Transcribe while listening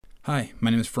Hi, my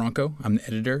name is Franco. I'm the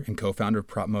editor and co-founder of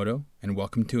PropMoto, and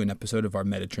welcome to an episode of our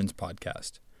Metatrends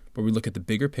podcast, where we look at the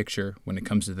bigger picture when it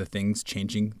comes to the things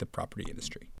changing the property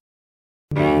industry.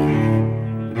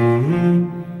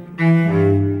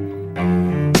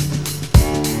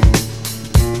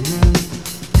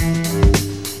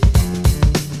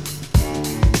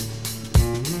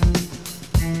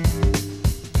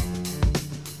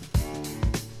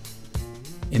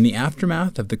 In the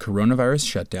aftermath of the coronavirus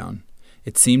shutdown,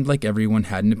 it seemed like everyone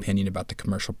had an opinion about the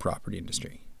commercial property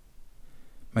industry.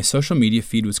 My social media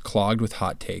feed was clogged with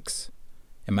hot takes,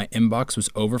 and my inbox was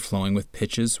overflowing with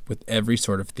pitches with every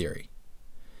sort of theory.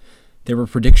 There were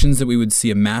predictions that we would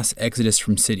see a mass exodus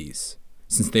from cities,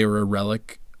 since they were a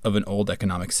relic of an old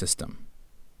economic system.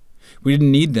 We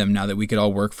didn't need them now that we could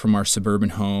all work from our suburban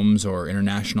homes or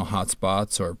international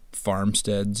hotspots or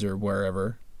farmsteads or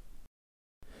wherever.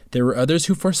 There were others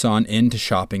who foresaw an end to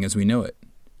shopping as we know it,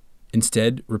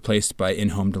 instead replaced by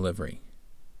in-home delivery.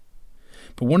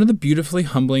 But one of the beautifully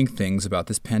humbling things about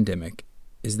this pandemic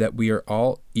is that we are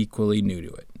all equally new to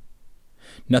it.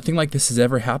 Nothing like this has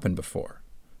ever happened before,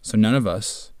 so none of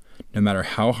us, no matter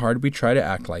how hard we try to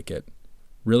act like it,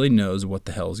 really knows what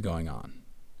the hell is going on.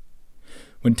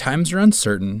 When times are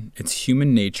uncertain, it's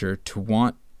human nature to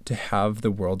want to have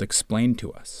the world explained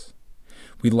to us.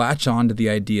 We latch on to the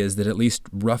ideas that at least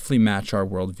roughly match our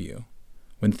worldview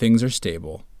when things are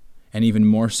stable, and even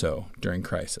more so during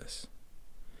crisis.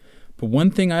 But one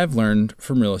thing I've learned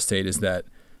from real estate is that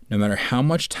no matter how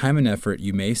much time and effort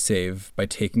you may save by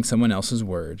taking someone else's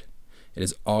word, it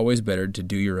is always better to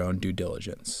do your own due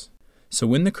diligence. So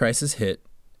when the crisis hit,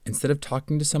 instead of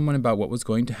talking to someone about what was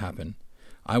going to happen,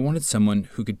 I wanted someone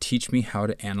who could teach me how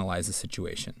to analyze the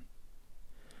situation.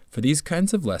 For these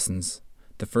kinds of lessons,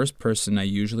 the first person I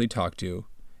usually talk to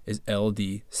is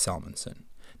L.D. Salmonson,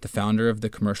 the founder of the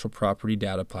commercial property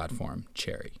data platform,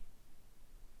 Cherry.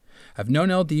 I've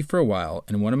known LD for a while,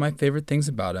 and one of my favorite things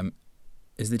about him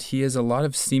is that he has a lot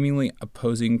of seemingly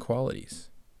opposing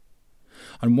qualities.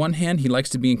 On one hand, he likes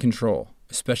to be in control,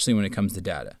 especially when it comes to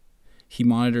data. He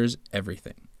monitors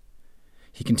everything.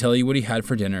 He can tell you what he had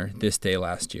for dinner this day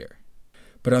last year.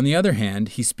 But on the other hand,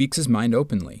 he speaks his mind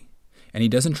openly, and he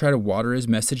doesn't try to water his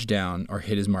message down or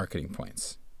hit his marketing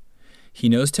points. He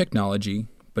knows technology,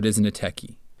 but isn't a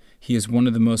techie. He is one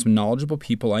of the most knowledgeable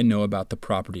people I know about the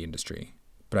property industry,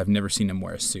 but I've never seen him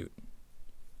wear a suit.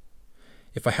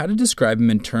 If I had to describe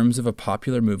him in terms of a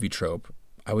popular movie trope,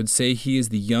 I would say he is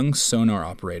the young sonar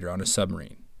operator on a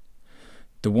submarine,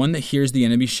 the one that hears the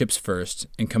enemy ships first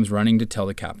and comes running to tell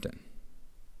the captain.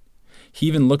 He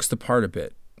even looks the part a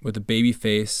bit, with a baby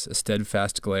face, a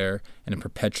steadfast glare, and a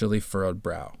perpetually furrowed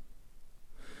brow.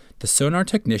 The sonar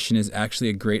technician is actually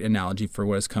a great analogy for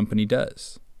what his company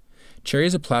does. Cherry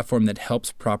is a platform that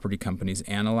helps property companies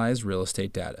analyze real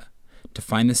estate data to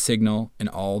find the signal in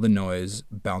all the noise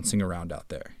bouncing around out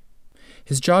there.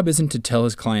 His job isn't to tell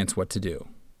his clients what to do.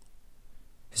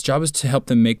 His job is to help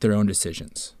them make their own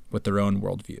decisions with their own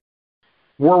worldview.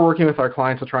 We're working with our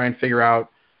clients to try and figure out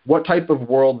what type of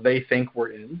world they think we're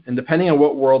in. And depending on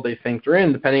what world they think they're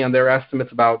in, depending on their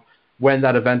estimates about when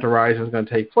that event arises is going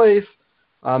to take place,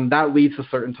 that leads to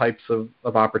certain types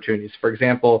of opportunities. For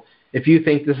example, if you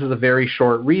think this is a very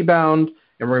short rebound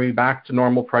and we're going to be back to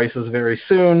normal prices very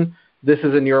soon, this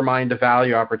is in your mind a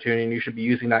value opportunity, and you should be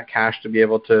using that cash to be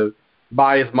able to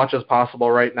buy as much as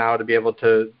possible right now to be able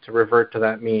to revert to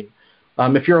that mean.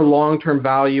 If you're a long-term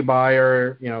value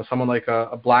buyer, someone like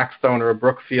a Blackstone or a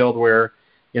Brookfield where,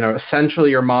 essentially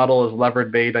your model is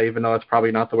levered beta, even though it's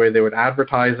probably not the way they would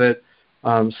advertise it,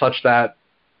 such that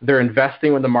they're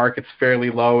investing when the market's fairly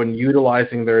low and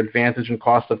utilizing their advantage and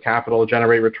cost of capital to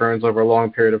generate returns over a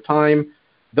long period of time.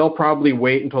 They'll probably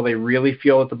wait until they really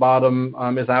feel that the bottom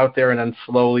is out there and then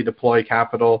slowly deploy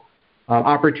capital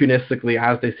opportunistically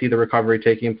as they see the recovery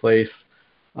taking place.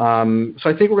 So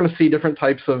I think we're going to see different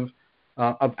types of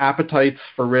appetites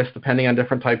for risk depending on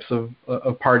different types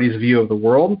of parties' view of the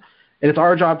world. And it's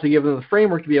our job to give them the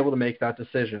framework to be able to make that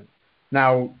decision.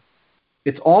 Now,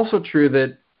 it's also true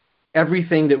that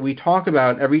everything that we talk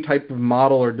about, every type of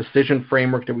model or decision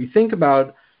framework that we think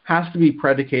about has to be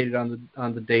predicated on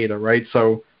the data, right?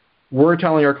 So we're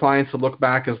telling our clients to look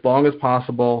back as long as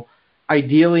possible,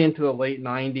 ideally into the late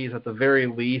 90s at the very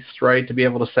least, right, to be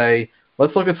able to say,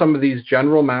 let's look at some of these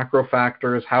general macro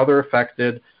factors, how they're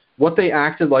affected, what they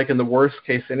acted like in the worst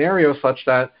case scenario, such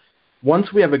that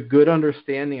once we have a good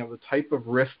understanding of the type of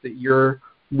risk that you're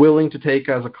willing to take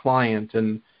as a client,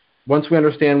 and once we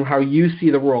understand how you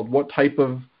see the world, what type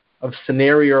of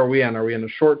scenario are we in? Are we in a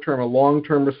short-term, a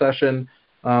long-term recession?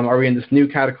 Are we in this new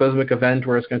cataclysmic event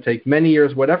where it's going to take many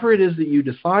years? Whatever it is that you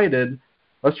decided,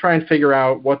 let's try and figure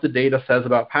out what the data says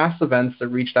about past events that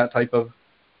reach that type of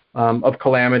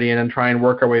calamity, and then try and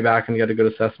work our way back and get a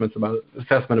good assessment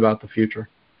about the future.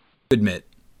 Admit,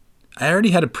 I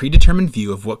already had a predetermined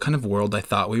view of what kind of world I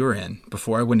thought we were in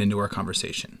before I went into our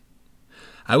conversation.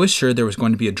 I was sure there was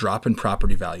going to be a drop in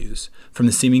property values from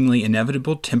the seemingly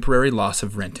inevitable temporary loss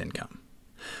of rent income.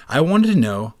 I wanted to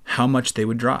know how much they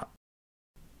would drop.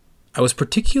 I was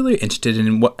particularly interested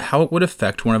in how it would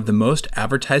affect one of the most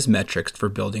advertised metrics for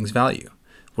buildings value,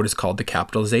 what is called the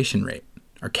capitalization rate,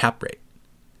 or cap rate.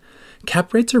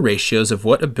 Cap rates are ratios of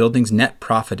what a building's net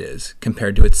profit is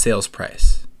compared to its sales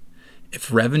price.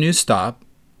 If revenues stop,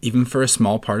 even for a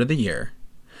small part of the year,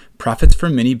 profits for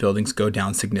many buildings go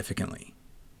down significantly.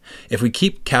 If we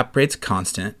keep cap rates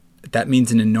constant, that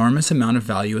means an enormous amount of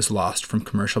value is lost from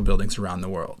commercial buildings around the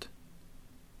world.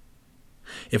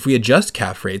 If we adjust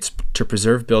cap rates to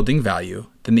preserve building value,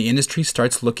 then the industry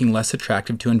starts looking less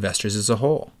attractive to investors as a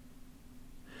whole.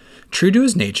 True to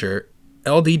his nature,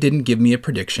 LD didn't give me a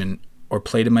prediction or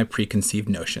play to my preconceived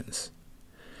notions.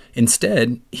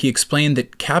 Instead, he explained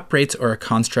that cap rates are a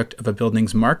construct of a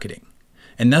building's marketing,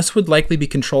 and thus would likely be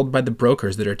controlled by the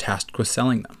brokers that are tasked with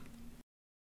selling them.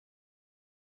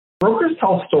 Brokers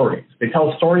tell stories. They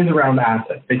tell stories around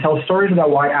assets. They tell stories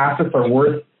about why assets are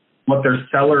worth what their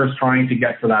seller is trying to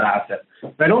get for that asset.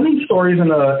 And I don't mean stories in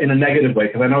a negative way,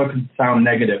 because I know it can sound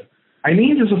negative. I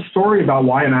mean just a story about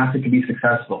why an asset can be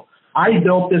successful. I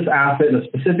built this asset in a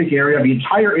specific area. The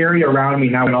entire area around me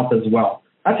now went up as well.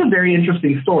 That's a very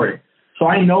interesting story. So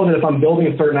I know that if I'm building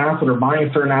a certain asset or buying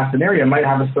a certain asset area, it might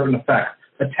have a certain effect.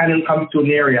 A tenant comes to an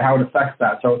area, how it affects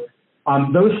that. So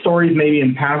those stories maybe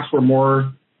in past were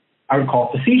more, I would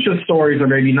call facetious stories, or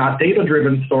maybe not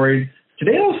data-driven stories.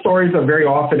 Today, those stories are very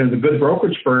often, in the good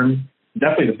brokerage firms,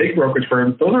 definitely the big brokerage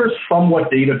firms, those are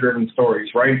somewhat data-driven stories,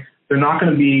 right? They're not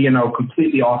going to be,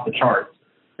 completely off the charts.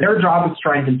 Their job is to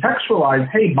try and contextualize,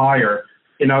 hey, buyer,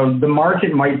 the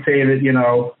market might say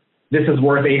that, this is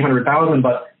worth $800,000,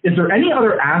 but is there any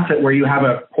other asset where you have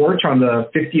a porch on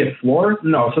the 50th floor?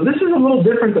 No. So this is a little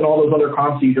different than all those other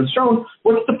comps you just shown.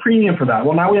 What's the premium for that?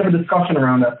 Well, now we have a discussion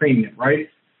around that premium, right?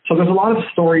 So there's a lot of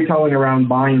storytelling around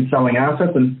buying and selling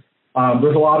assets, and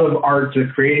there's a lot of art to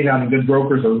creating that, and good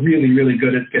brokers are really, really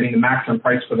good at getting the maximum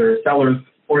price for their sellers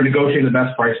or negotiating the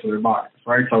best price for their buyers,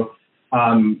 right? So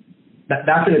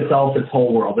that's in itself its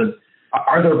whole world. And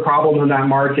are there problems in that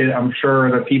market? I'm sure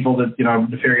there are people that,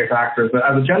 nefarious actors. But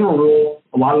as a general rule,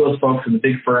 a lot of those folks in the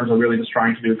big firms are really just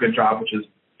trying to do a good job, which is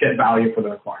get value for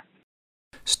their clients.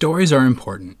 Stories are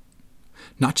important,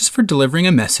 not just for delivering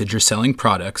a message or selling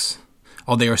products,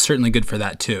 although they are certainly good for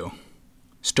that too.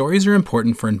 Stories are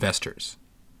important for investors.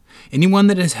 Anyone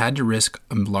that has had to risk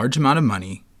a large amount of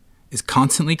money is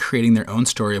constantly creating their own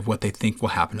story of what they think will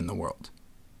happen in the world.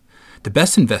 The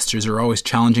best investors are always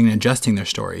challenging and adjusting their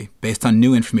story based on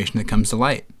new information that comes to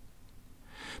light.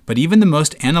 But even the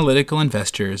most analytical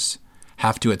investors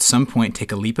have to at some point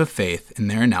take a leap of faith in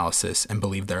their analysis and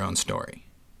believe their own story.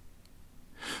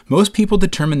 Most people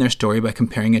determine their story by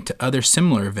comparing it to other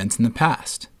similar events in the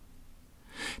past.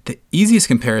 The easiest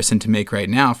comparison to make right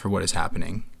now for what is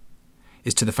happening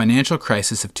is to the financial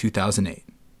crisis of 2008.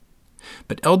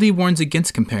 But LD warns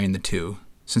against comparing the two,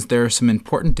 since there are some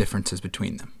important differences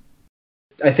between them.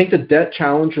 I think the debt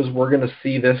challenges we're going to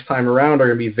see this time around are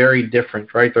going to be very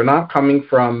different, right? They're not coming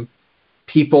from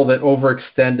people that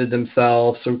overextended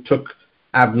themselves or took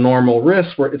abnormal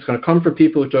risks. Where it's going to come from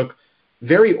people who took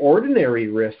very ordinary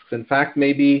risks. In fact,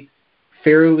 maybe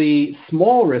fairly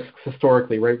small risks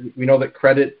historically, right? We know that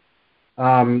credit,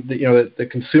 the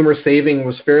consumer saving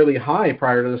was fairly high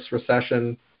prior to this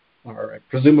recession, or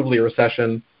presumably a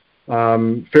recession,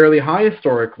 fairly high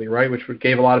historically, right? Which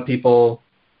gave a lot of people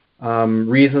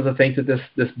reasons to think that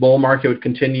this bull market would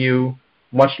continue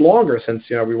much longer, since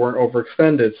we weren't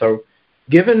overextended. So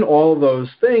given all of those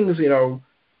things,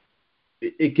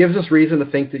 it gives us reason to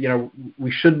think that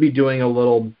we should be doing a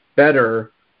little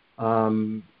better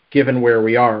given where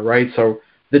we are, right? So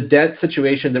the debt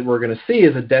situation that we're going to see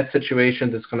is a debt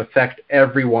situation that's going to affect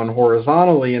everyone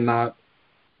horizontally, and not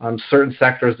certain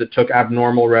sectors that took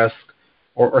abnormal risk,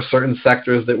 or certain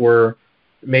sectors that were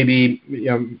maybe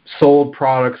sold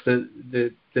products that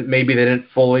maybe they didn't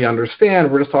fully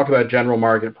understand. We're just talking about a general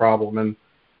market problem, and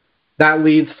that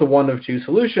leads to one of two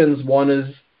solutions. One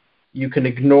is you can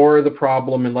ignore the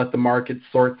problem and let the market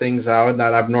sort things out, and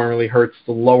that abnormally hurts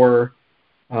the lower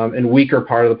and weaker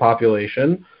part of the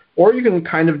population. Or you can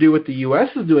kind of do what the U.S.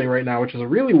 is doing right now, which is a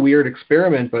really weird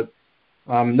experiment, but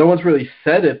no one's really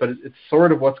said it, but it's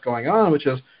sort of what's going on, which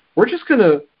is we're just going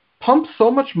to pump so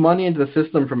much money into the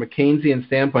system from a Keynesian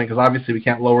standpoint, because obviously we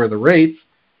can't lower the rates,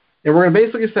 and we're going to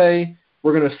basically say,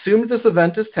 we're going to assume this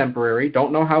event is temporary,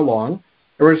 don't know how long, and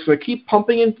we're just going to keep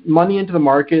pumping money into the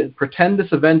market and pretend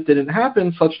this event didn't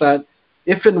happen, such that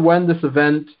if and when this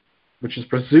event, which is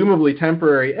presumably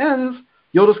temporary, ends,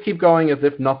 you'll just keep going as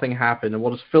if nothing happened, and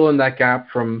we'll just fill in that gap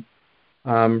from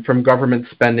government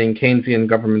spending, Keynesian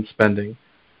government spending.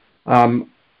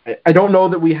 I don't know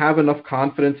that we have enough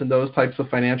confidence in those types of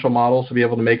financial models to be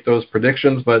able to make those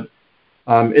predictions, but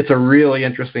it's a really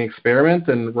interesting experiment,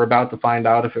 and we're about to find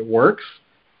out if it works.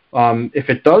 If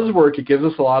it does work, it gives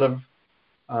us a lot of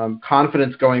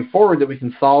confidence going forward that we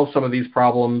can solve some of these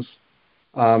problems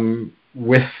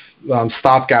with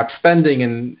stopgap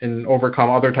spending and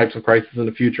overcome other types of crises in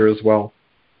the future as well.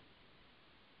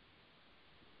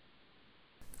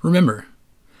 Remember,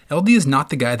 LD is not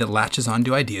the guy that latches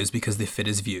onto ideas because they fit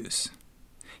his views.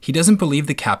 He doesn't believe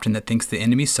the captain that thinks the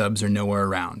enemy subs are nowhere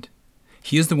around.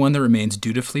 He is the one that remains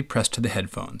dutifully pressed to the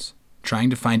headphones, trying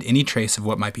to find any trace of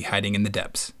what might be hiding in the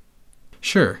depths.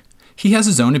 Sure, he has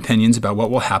his own opinions about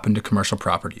what will happen to commercial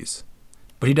properties,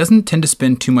 but he doesn't tend to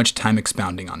spend too much time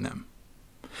expounding on them.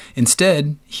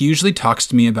 Instead, he usually talks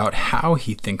to me about how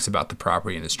he thinks about the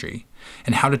property industry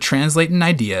and how to translate an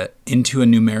idea into a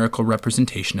numerical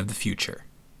representation of the future.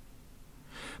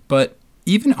 But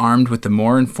even armed with the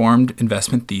more informed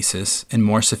investment thesis and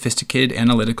more sophisticated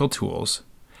analytical tools,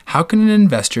 how can an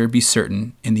investor be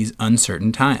certain in these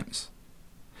uncertain times?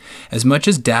 As much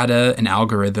as data and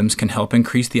algorithms can help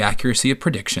increase the accuracy of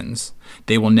predictions,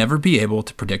 they will never be able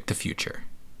to predict the future.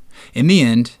 In the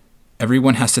end,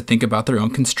 everyone has to think about their own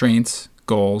constraints,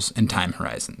 goals, and time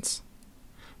horizons.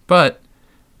 But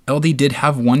LD did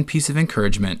have one piece of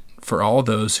encouragement for all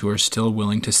those who are still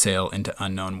willing to sail into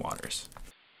unknown waters.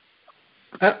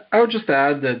 I would just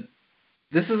add that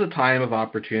this is a time of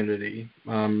opportunity.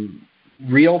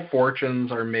 Real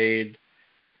fortunes are made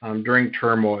during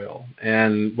turmoil.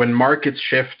 And when markets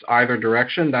shift either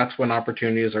direction, that's when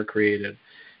opportunities are created.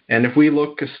 And if we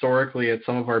look historically at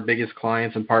some of our biggest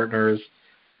clients and partners'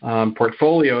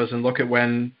 portfolios and look at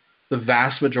when the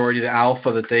vast majority of the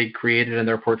alpha that they created in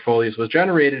their portfolios was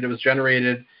generated, it was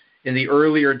generated in the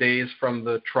earlier days from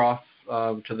the trough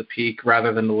to the peak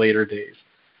rather than the later days.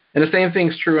 And the same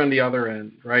thing's true on the other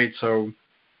end, right? So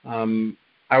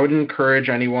I would encourage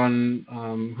anyone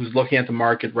who's looking at the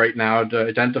market right now to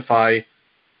identify,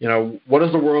 what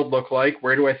does the world look like?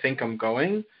 Where do I think I'm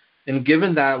going? And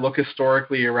given that, look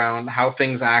historically around how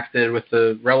things acted with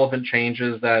the relevant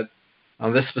changes that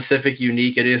this specific,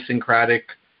 unique, idiosyncratic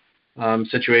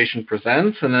situation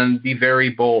presents, and then be very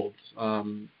bold.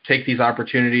 Take these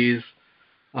opportunities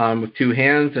with two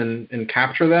hands and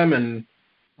capture them, and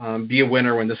be a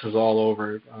winner when this is all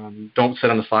over. Don't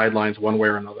sit on the sidelines one way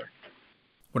or another.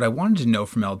 What I wanted to know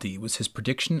from LD was his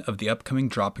prediction of the upcoming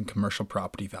drop in commercial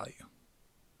property value.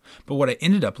 But what I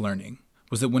ended up learning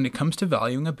was that when it comes to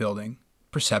valuing a building,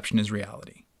 perception is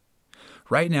reality.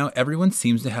 Right now, everyone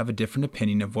seems to have a different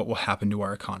opinion of what will happen to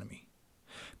our economy.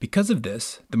 Because of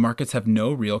this, the markets have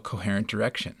no real coherent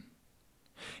direction.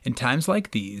 In times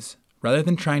like these, rather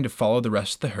than trying to follow the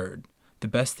rest of the herd, the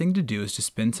best thing to do is to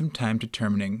spend some time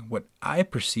determining what I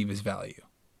perceive as value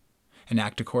and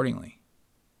act accordingly.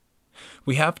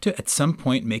 We have to, at some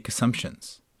point, make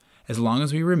assumptions, as long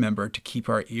as we remember to keep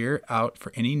our ear out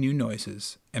for any new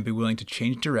noises and be willing to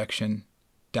change direction,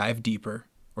 dive deeper,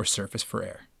 or surface for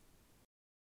air.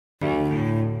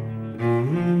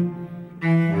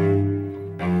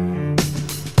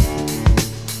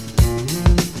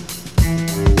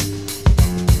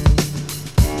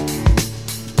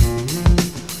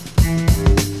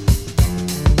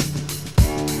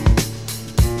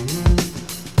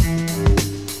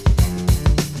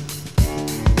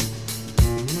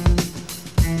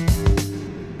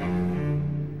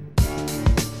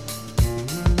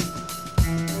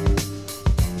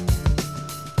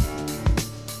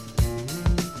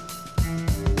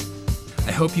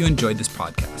 I hope you enjoyed this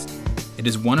podcast. It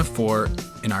is one of 4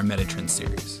 in our Metatrends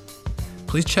series.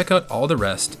 Please check out all the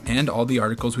rest and all the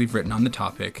articles we've written on the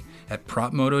topic at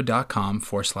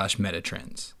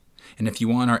propmoto.com/metatrends. And if you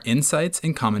want our insights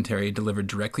and commentary delivered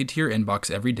directly to your inbox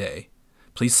every day,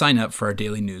 please sign up for our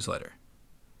daily newsletter.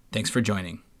 Thanks for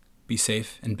joining. Be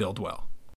safe and build well.